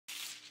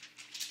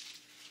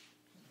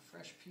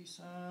fresh piece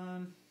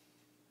on.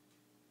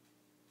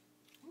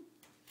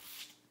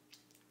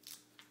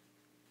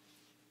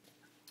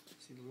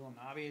 See the little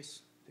knobbies?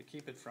 They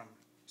keep it from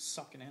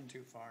sucking in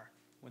too far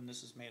when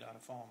this is made out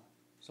of foam,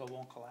 so it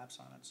won't collapse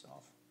on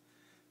itself.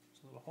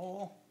 There's a little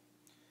hole.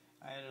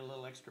 I added a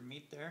little extra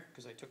meat there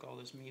because I took all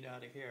this meat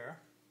out of here.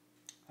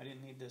 I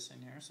didn't need this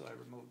in here, so I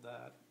removed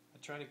that. I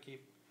try to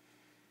keep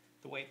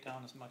the weight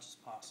down as much as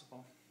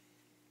possible.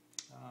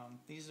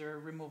 These are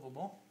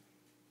removable.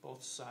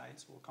 Both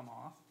sides will come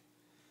off.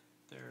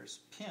 There's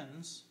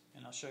pins,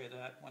 and I'll show you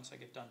that once I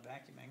get done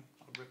vacuuming.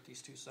 I'll rip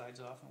these two sides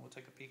off and we'll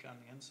take a peek on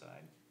the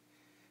inside.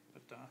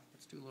 But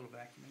let's do a little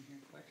vacuuming here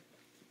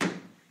quick.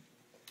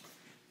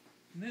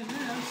 And then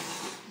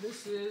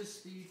this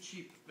is the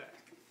cheap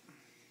vac.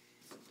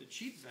 The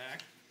cheap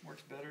vac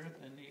works better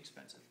than the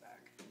expensive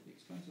vac. The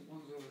expensive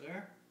one's over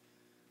there.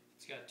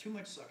 It's got too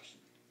much suction.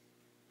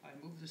 I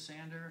move the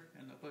sander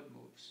and the hood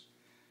moves.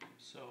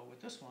 So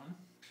with this one,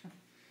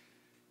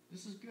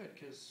 this is good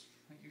because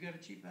you got a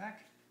cheap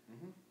vac?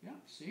 Mm-hmm. Yeah,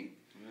 see?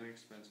 An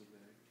expensive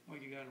vac. Oh,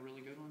 you got a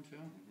really good one too?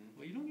 Mm-hmm.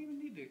 Well, you don't even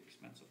need the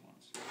expensive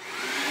ones.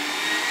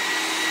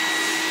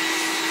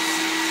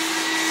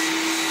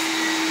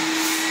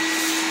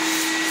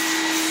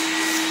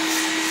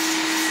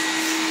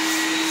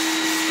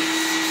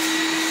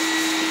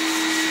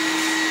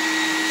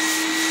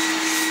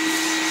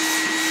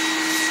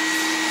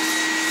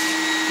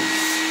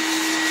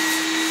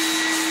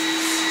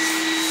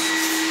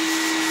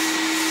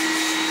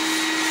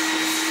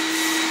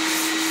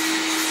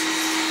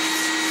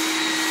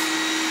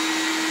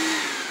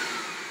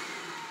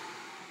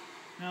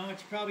 Now what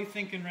you're probably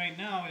thinking right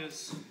now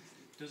is,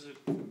 does it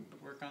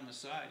work on the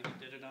side? You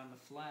did it on the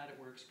flat, it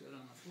works good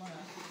on the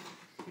flat.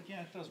 But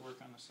yeah, it does work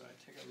on the side.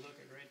 Take a look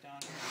at right down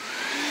here.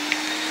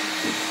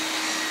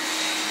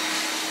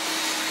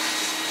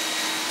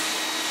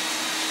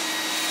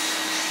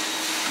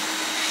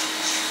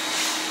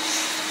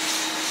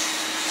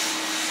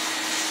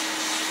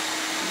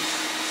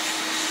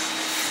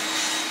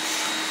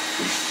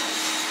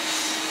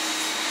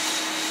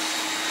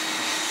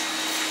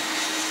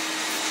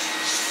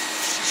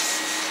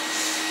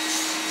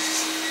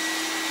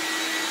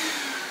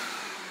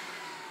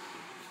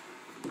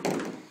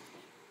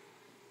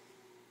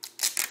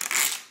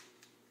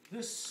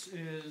 This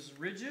is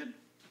rigid.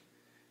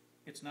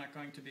 It's not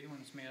going to be when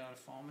it's made out of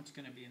foam. It's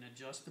going to be an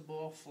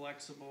adjustable,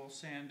 flexible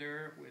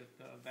sander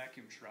with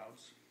vacuum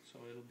shrouds, so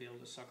it'll be able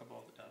to suck up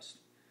all the dust.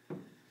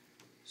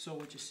 So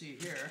what you see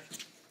here,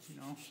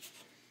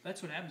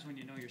 that's what happens when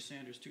you know your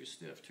sander's too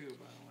stiff too,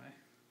 by the way.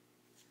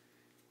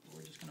 But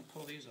we're just going to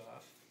pull these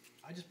off.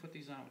 I just put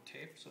these on with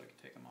tape so I can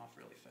take them off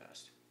really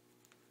fast.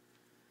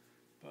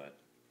 But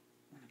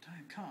when the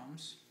time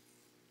comes,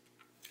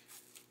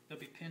 they'll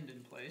be pinned in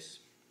place.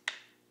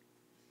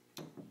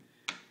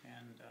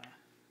 And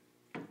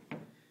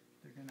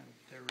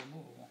they're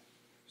removable.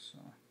 So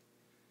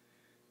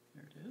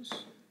there it is.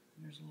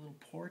 There's a little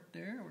port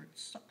there where it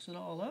sucks it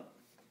all up.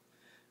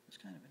 It's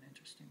kind of an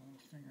interesting little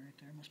thing right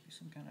there. Must be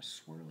some kind of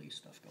swirly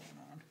stuff going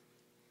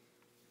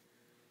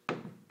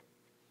on.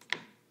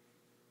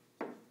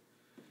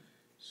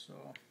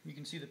 So you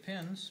can see the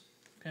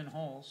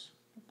pinholes,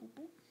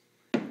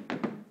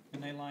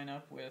 and they line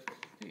up with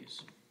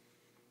these.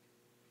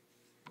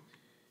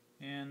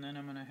 And then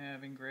I'm going to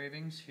have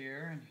engravings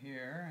here and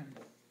here, and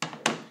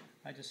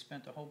I just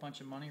spent a whole bunch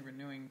of money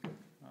renewing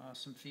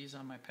some fees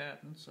on my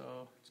patent,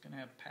 so it's going to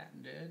have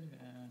patented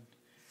and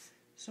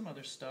some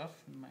other stuff,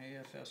 and my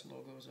AFS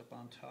logo is up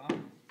on top.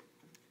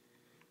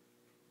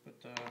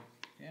 But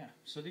yeah,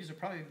 so these will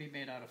probably be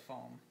made out of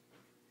foam,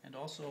 and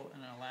also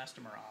an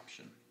elastomer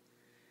option.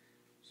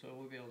 So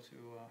we'll be able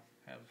to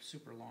have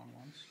super long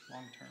ones,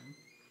 long term,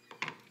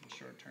 and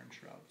short term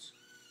shrouds.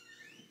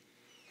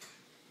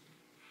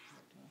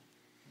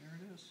 There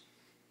it is.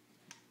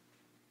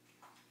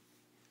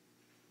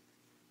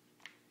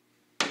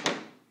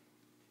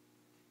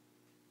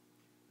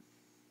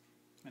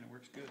 And it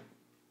works good.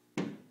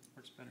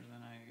 Works better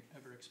than I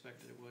ever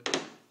expected it would.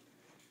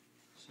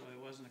 So it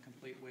wasn't a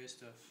complete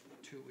waste of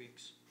 2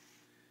 weeks.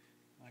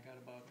 I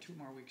got about 2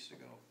 more weeks to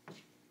go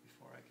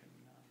before I can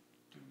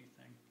do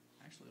anything.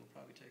 Actually, it'll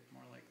probably take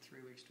more like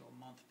 3 weeks to a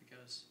month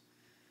because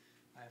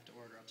I have to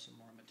order up some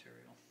more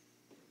material.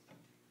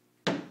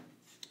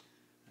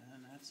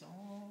 And that's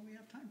all we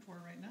have time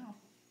for right now.